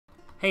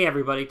Hey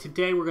everybody,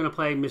 today we're going to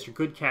play Mr.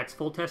 Goodkat's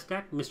Foltest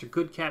deck. Mr.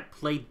 Goodkat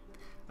played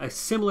a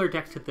similar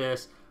deck to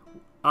this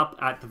up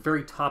at the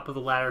very top of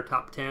the ladder,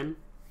 top 10.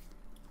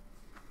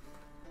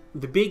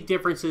 The big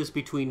differences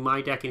between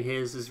my deck and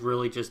his is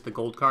really just the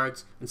gold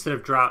cards. Instead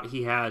of Drought,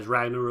 he has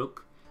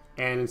Ragnarok,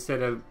 and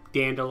instead of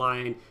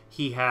Dandelion,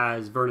 he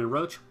has Vernon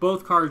Roach.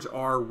 Both cards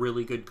are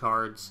really good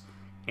cards,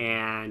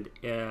 and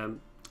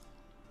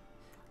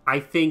I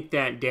think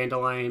that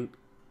Dandelion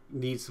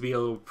needs to be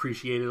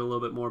appreciated a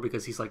little bit more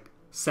because he's like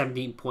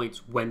 17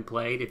 points when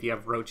played if you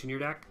have Roach in your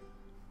deck.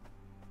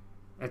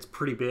 That's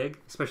pretty big,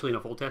 especially in a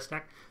Foltest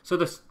deck. So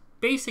the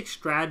basic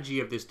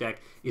strategy of this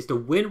deck is to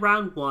win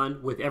round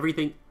 1 with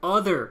everything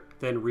other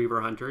than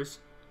Reaver Hunters.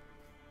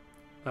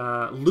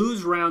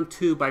 Lose round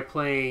 2 by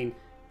playing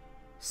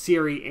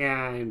Ciri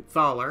and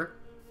Thaler.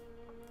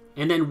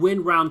 And then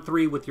win round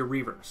 3 with your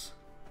Reavers.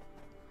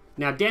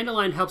 Now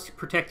Dandelion helps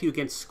protect you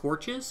against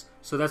Scorches,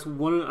 so that's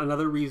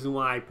another reason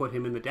why I put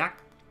him in the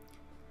deck.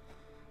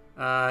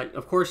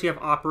 Of course, you have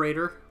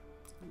Operator.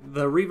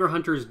 The Reaver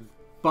Hunter's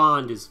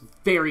bond is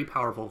very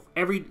powerful.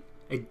 Every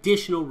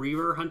additional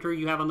Reaver Hunter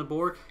you have on the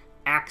board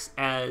acts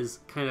as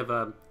kind of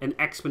an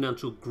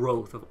exponential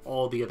growth of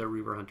all the other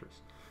Reaver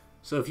Hunters.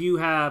 So if you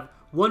have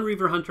one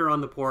Reaver Hunter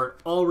on the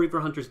board, all Reaver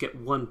Hunters get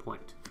 1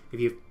 point. If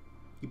you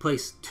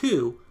place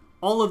 2,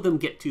 all of them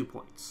get 2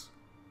 points.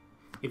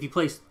 If you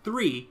place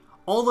 3,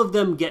 all of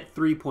them get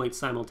 3 points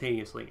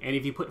simultaneously. And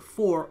if you put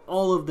 4,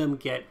 all of them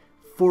get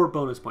 4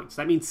 bonus points.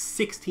 That means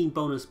 16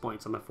 bonus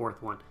points on the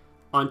 4th one,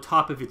 on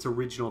top of its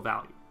original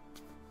value.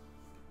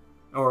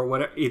 Or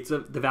whatever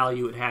the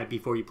value it had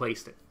before you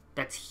placed it.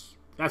 That's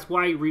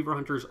why Reaver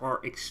Hunters are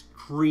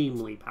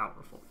extremely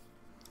powerful.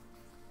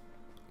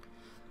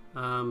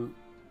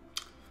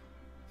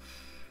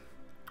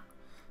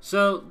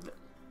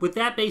 With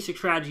that basic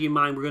strategy in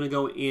mind, we're going to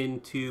go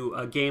into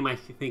a game I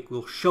think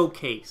will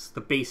showcase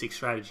the basic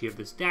strategy of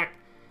this deck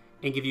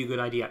and give you a good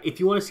idea. If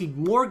you want to see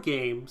more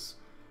games,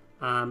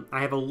 I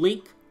have a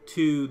link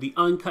to the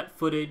Uncut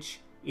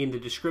Footage in the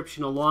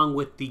description along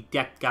with the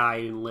deck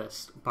guide and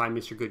list by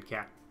Mr.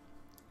 Goodkat.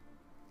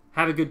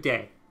 Have a good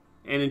day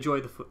and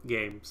enjoy the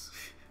games.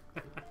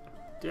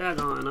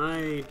 Dagon,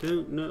 I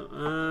don't know.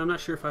 I'm not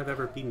sure if I've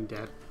ever beaten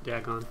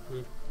Dagon.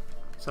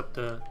 It's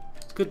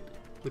good.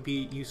 Would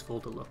be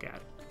useful to look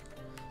at.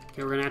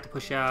 Okay, we're gonna have to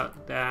push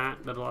out the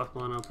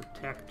Lockmono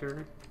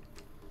Protector.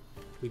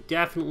 We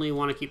definitely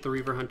want to keep the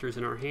Reaver Hunters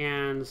in our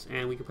hands,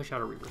 and we can push out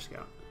a Reaver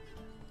Scout.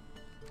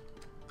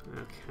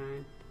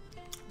 Okay,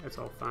 that's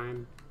all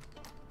fine.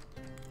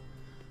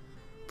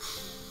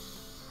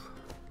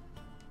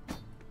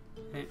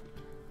 Okay.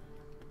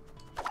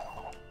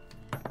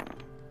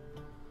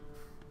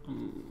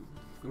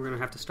 We're gonna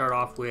have to start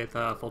off with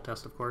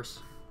Foltest, of course.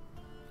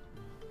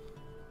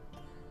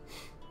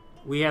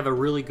 We have a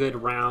really good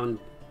round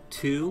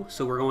 2,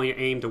 so we're going to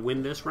aim to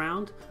win this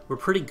round. We're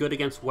pretty good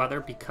against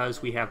weather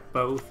because we have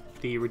both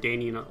the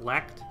Redanian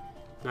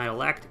Knight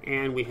Elect,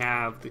 and we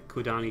have the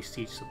Kodani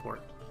Siege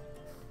support.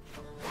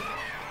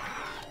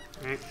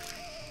 Okay.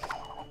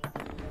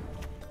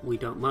 We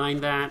don't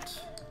mind that.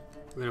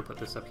 We're going to put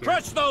this up here.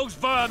 Crush those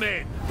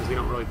vermin! Because we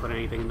don't really put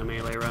anything in the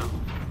melee row.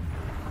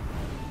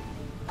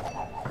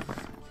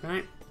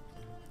 Okay.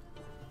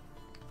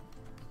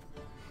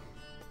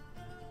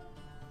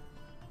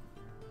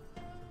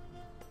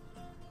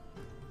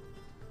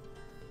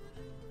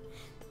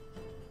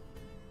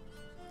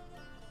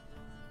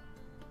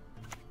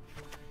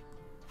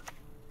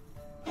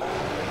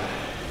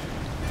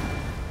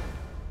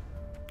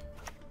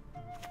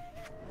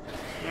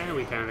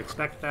 We kind of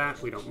expect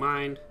that. We don't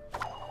mind.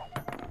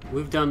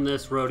 We've done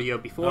this rodeo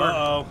before.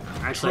 Uh-oh.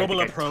 Actually,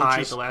 Trouble I think I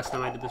tied the last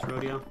time I did this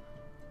rodeo.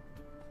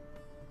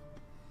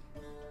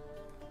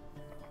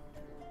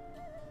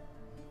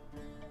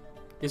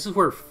 This is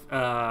where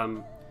a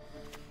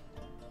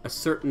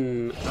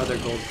certain other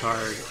gold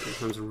card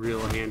becomes real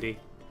handy.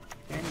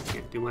 Okay,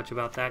 can't do much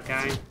about that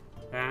guy.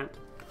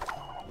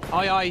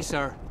 Aye, aye,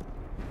 sir.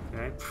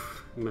 Okay,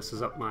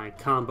 messes up my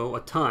combo a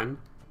ton.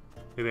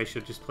 Maybe I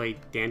should have just played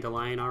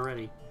Dandelion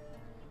already.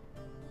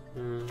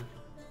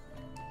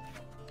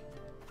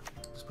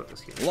 Let's put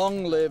this here.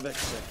 Long live,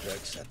 etc.,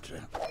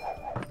 etc.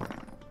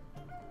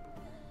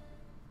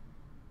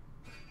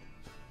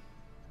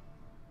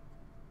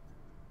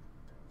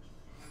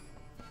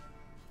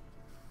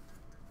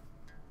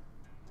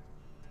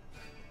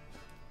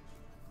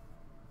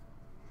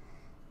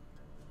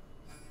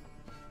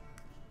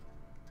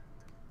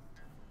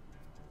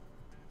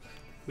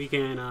 We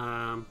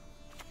can,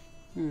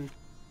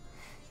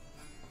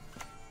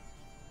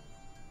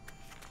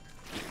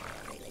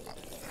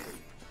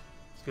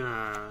 Just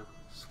gonna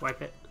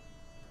swipe it.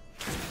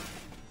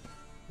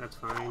 That's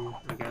fine,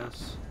 I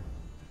guess.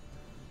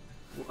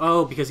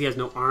 Oh, because he has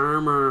no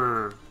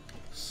armor.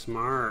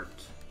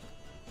 Smart.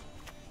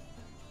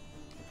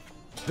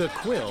 The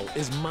quill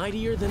is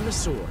mightier than the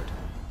sword.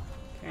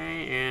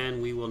 Okay,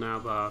 and we will now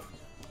buff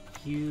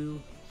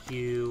Hugh, and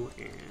you.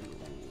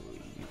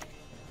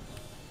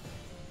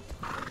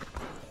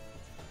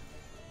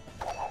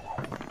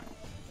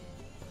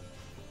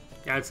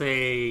 That's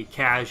a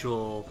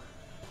casual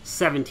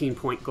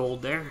 17-point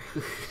gold there.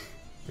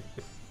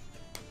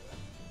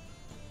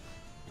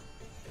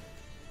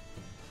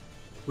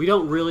 We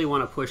don't really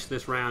want to push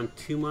this round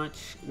too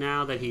much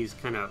now that he's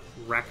kind of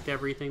wrecked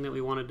everything that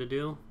we wanted to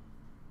do,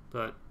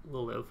 but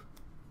we'll live.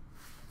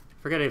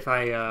 Forget if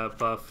I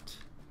buffed.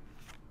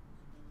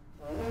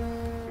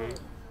 Okay.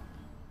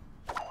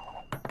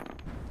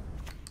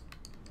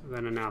 I'm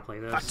gonna now play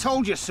this. I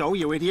told you so,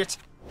 you idiot!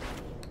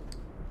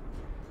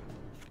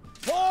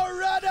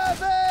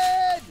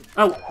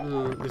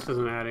 Oh, this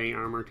doesn't add any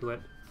armor to it.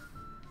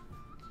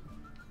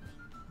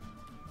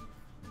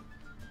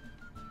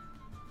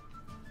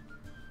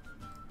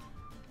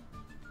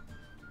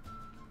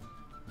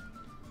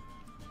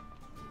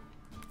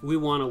 We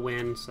want to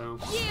win, so.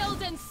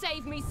 Yield and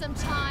save me some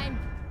time.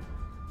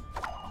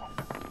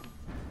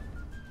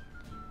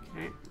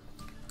 Okay.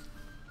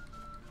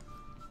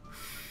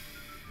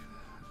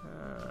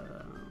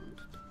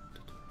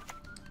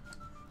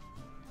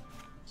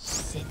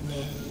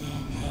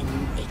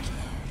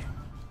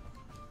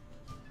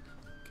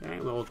 Okay,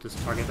 we'll just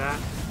target that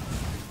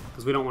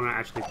because we don't want to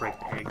actually break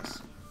the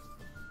eggs.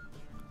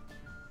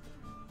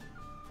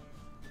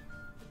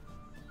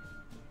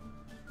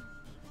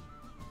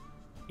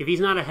 If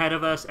he's not ahead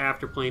of us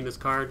after playing this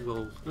card,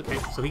 we'll... Okay,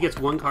 so he gets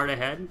one card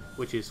ahead,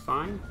 which is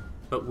fine,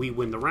 but we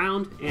win the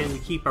round, and we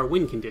keep our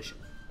win condition,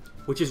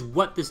 which is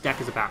what this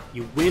deck is about.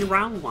 You win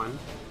round 1,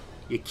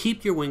 you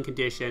keep your win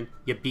condition,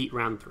 you beat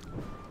round 3.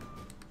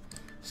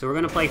 So we're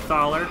going to play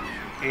Thaler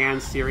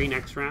and Ciri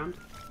next round.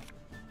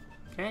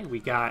 Okay, we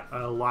got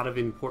a lot of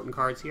important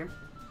cards here.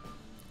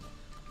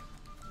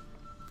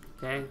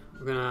 Okay,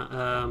 we're going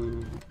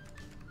to...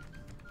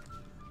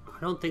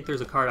 I don't think there's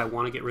a card I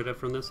want to get rid of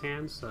from this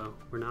hand, so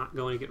we're not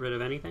going to get rid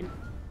of anything.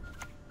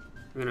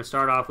 We're going to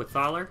start off with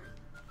Thaler.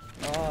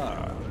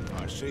 Ah,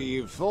 I see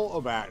you've thought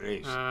about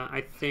this.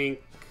 I think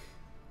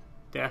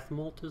Death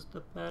Molt is the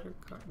better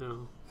card.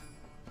 No.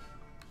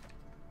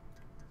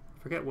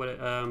 Forget what it...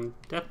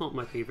 Death Molt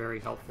might be very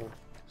helpful,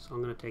 so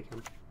I'm going to take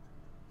him.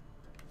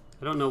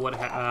 I don't know what...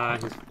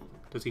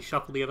 does he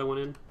shuffle the other one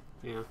in?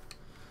 Yeah.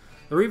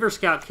 The Reaver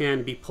Scout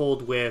can be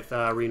pulled with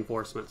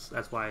reinforcements.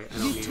 That's why I don't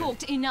need it. You've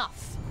talked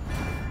enough.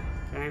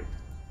 Okay.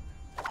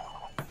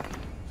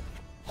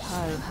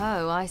 Ho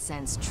ho, I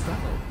sense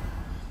trouble.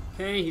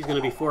 Okay, he's going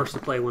to be forced to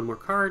play one more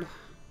card.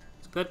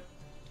 It's good.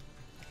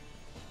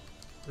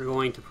 We're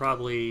going to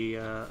probably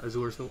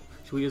Azur's... Should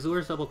we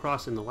Azur's Double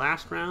Cross in the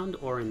last round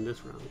or in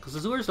this round? Because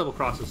Azur's Double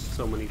Cross is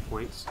so many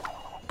points.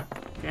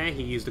 Okay,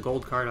 he used a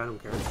gold card. I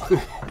don't care.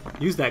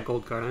 Use that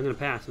gold card. I'm going to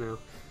pass now.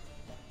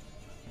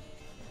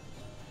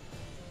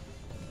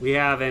 We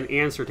have an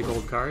answer to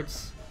gold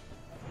cards.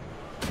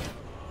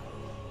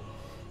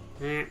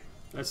 Okay,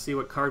 let's see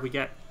what card we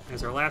get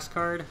as our last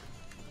card.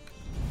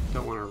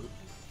 Don't want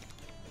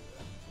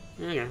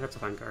to... Okay, that's a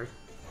fun card.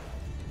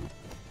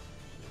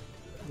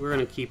 We're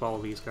going to keep all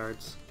of these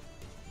cards.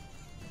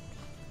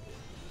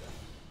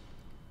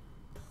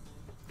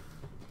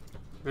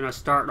 We're going to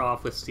start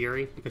off with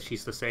Ciri, because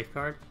she's the safe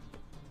card.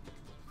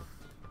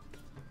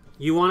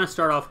 You want to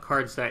start off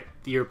cards that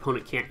your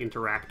opponent can't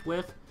interact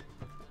with,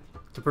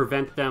 to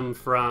prevent them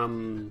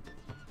from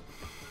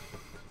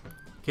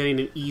getting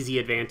an easy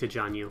advantage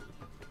on you.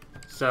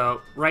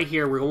 So, right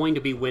here, we're going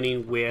to be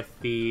winning with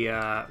the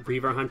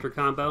Reaver Hunter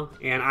combo,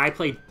 and I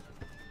played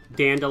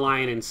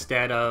Dandelion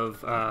instead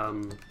of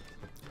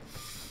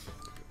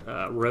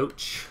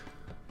Roach,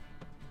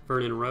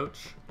 Vernon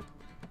Roach.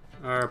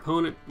 Our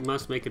opponent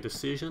must make a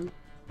decision.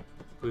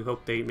 We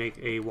hope they make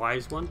a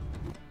wise one.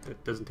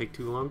 That doesn't take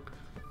too long.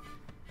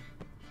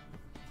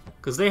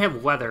 Because they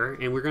have weather,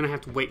 and we're going to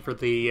have to wait for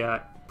the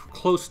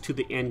close to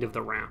the end of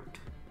the round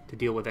to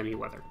deal with any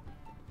weather.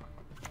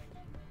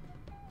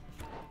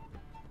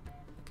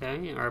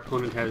 Okay, our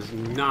opponent has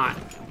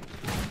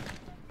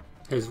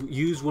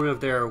used one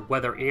of their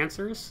weather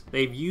answers.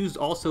 They've used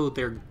also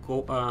their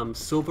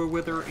silver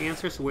weather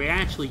answer, so we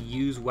actually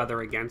use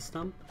weather against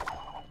them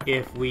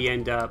if we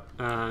end up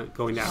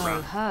going that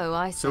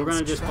route. So we're going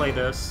to just play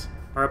this.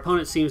 Our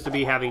opponent seems to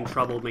be having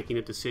trouble making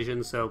a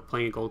decision, so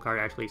playing a gold card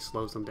actually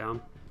slows them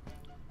down.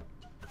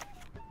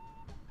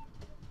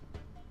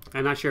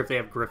 I'm not sure if they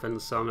have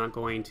Griffins, so I'm not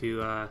going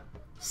to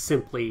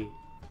simply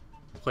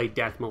play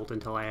Death Molt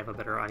until I have a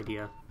better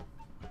idea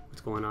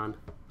what's going on.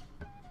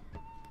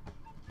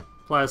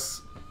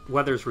 Plus,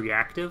 weather's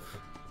reactive,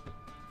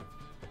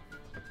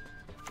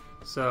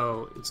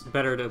 so it's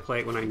better to play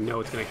it when I know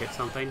it's going to hit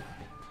something,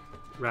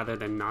 rather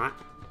than not.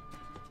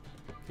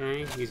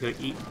 Okay, he's going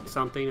to eat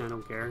something, I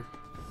don't care.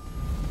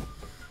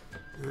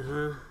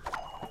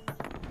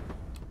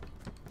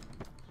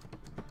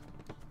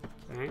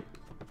 Okay.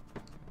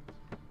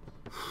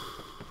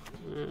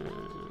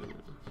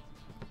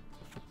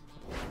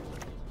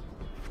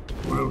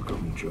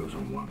 Welcome,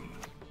 chosen one.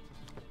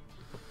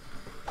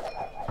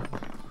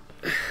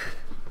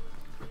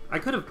 I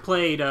could have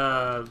played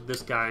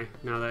this guy,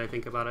 now that I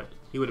think about it.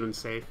 He would have been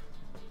safe.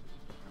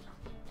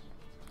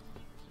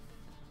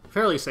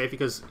 Fairly safe,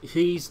 because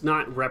he's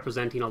not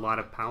representing a lot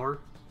of power.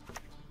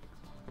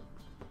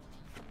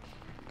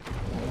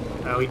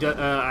 Oh, he does.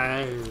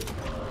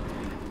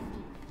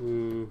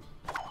 I'm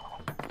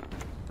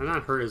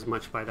not hurt as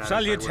much by that.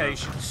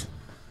 Salutations.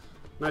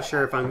 I'm not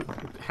sure if I'm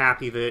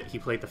happy that he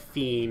played the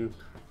Fiend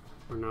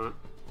or not.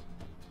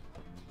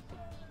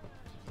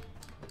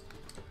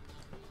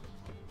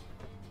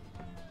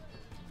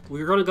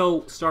 We're going to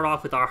go start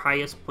off with our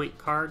highest point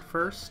card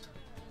first.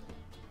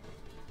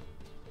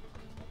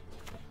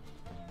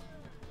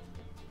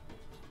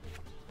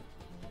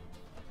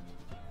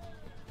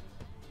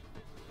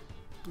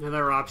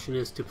 Another option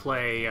is to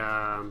play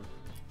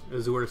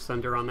Azur's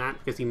Thunder on that,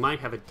 because he might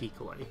have a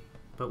decoy.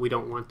 But we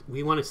don't want...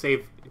 We want to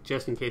save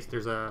just in case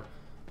there's a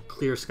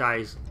clear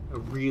skies, a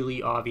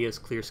really obvious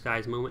clear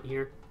skies moment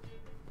here.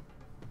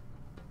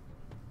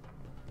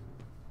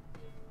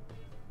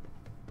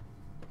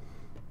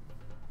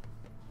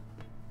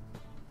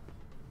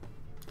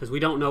 Because we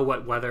don't know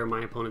what weather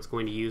my opponent's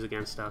going to use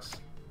against us.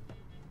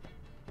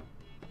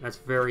 That's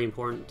very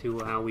important to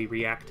how we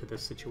react to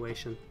this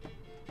situation.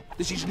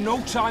 This is no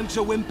time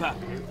to whimper.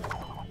 Okay.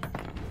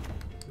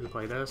 I'm gonna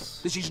play this.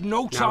 This is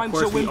no Now, time of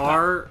course, to whimper. we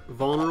are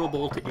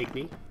vulnerable to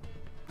Igni.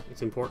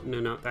 It's important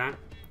to note that.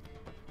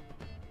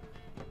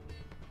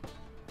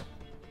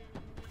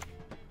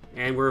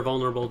 And we're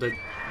vulnerable to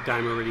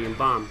Dimeridium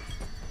Bomb.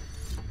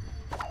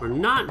 We're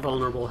not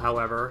vulnerable,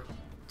 however,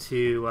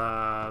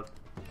 to...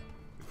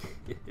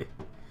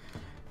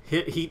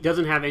 he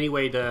doesn't have any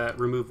way to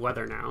remove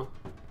weather now,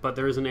 but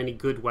there isn't any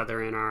good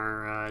weather in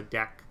our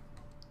deck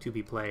to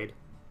be played.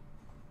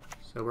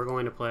 So we're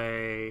going to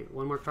play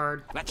one more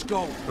card. Let's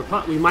go.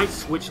 We might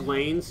switch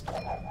lanes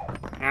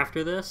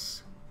after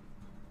this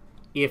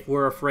if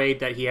we're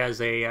afraid that he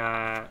has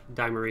a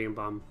Dimerium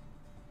Bomb.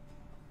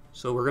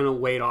 So we're going to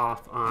wait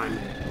off on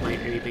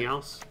playing anything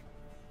else.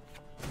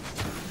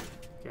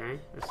 Okay,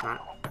 that's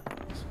not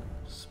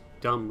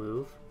a dumb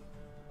move.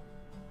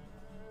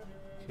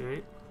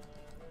 Okay.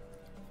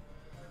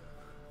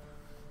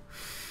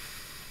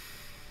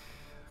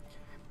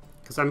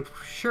 Because I'm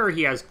sure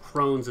he has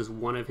Crohn's as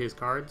one of his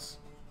cards.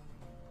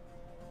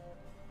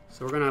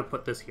 So we're going to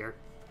put this here.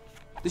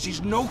 This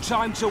is no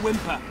time to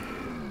whimper.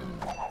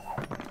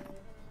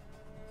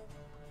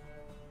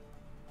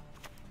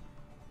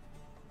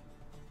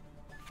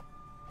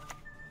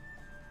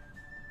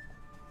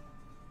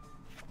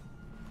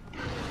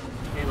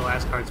 Okay, the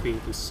last card's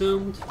being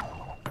consumed.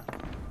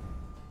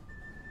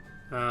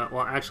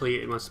 Well,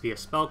 actually, it must be a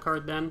spell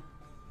card then.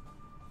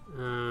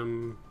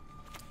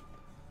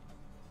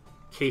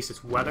 Case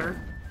it's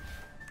weather.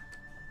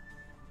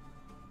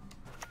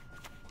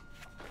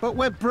 But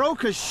we're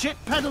broke as shit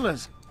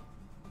peddlers.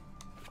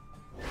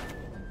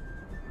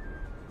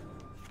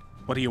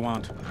 What do you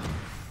want?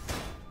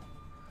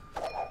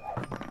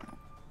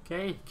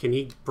 Okay, can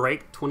he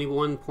break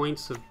 21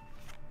 points of...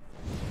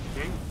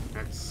 Okay,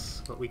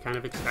 that's what we kind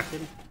of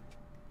expected.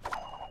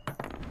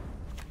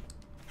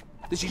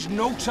 This is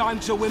no time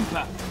to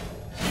whimper.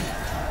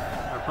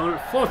 Our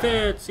opponent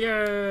forfeits!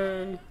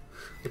 Yay!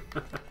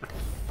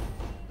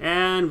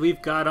 And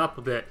we've got up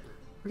a bit.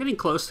 We're getting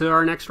close to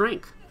our next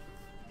rank.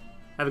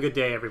 Have a good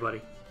day,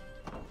 everybody.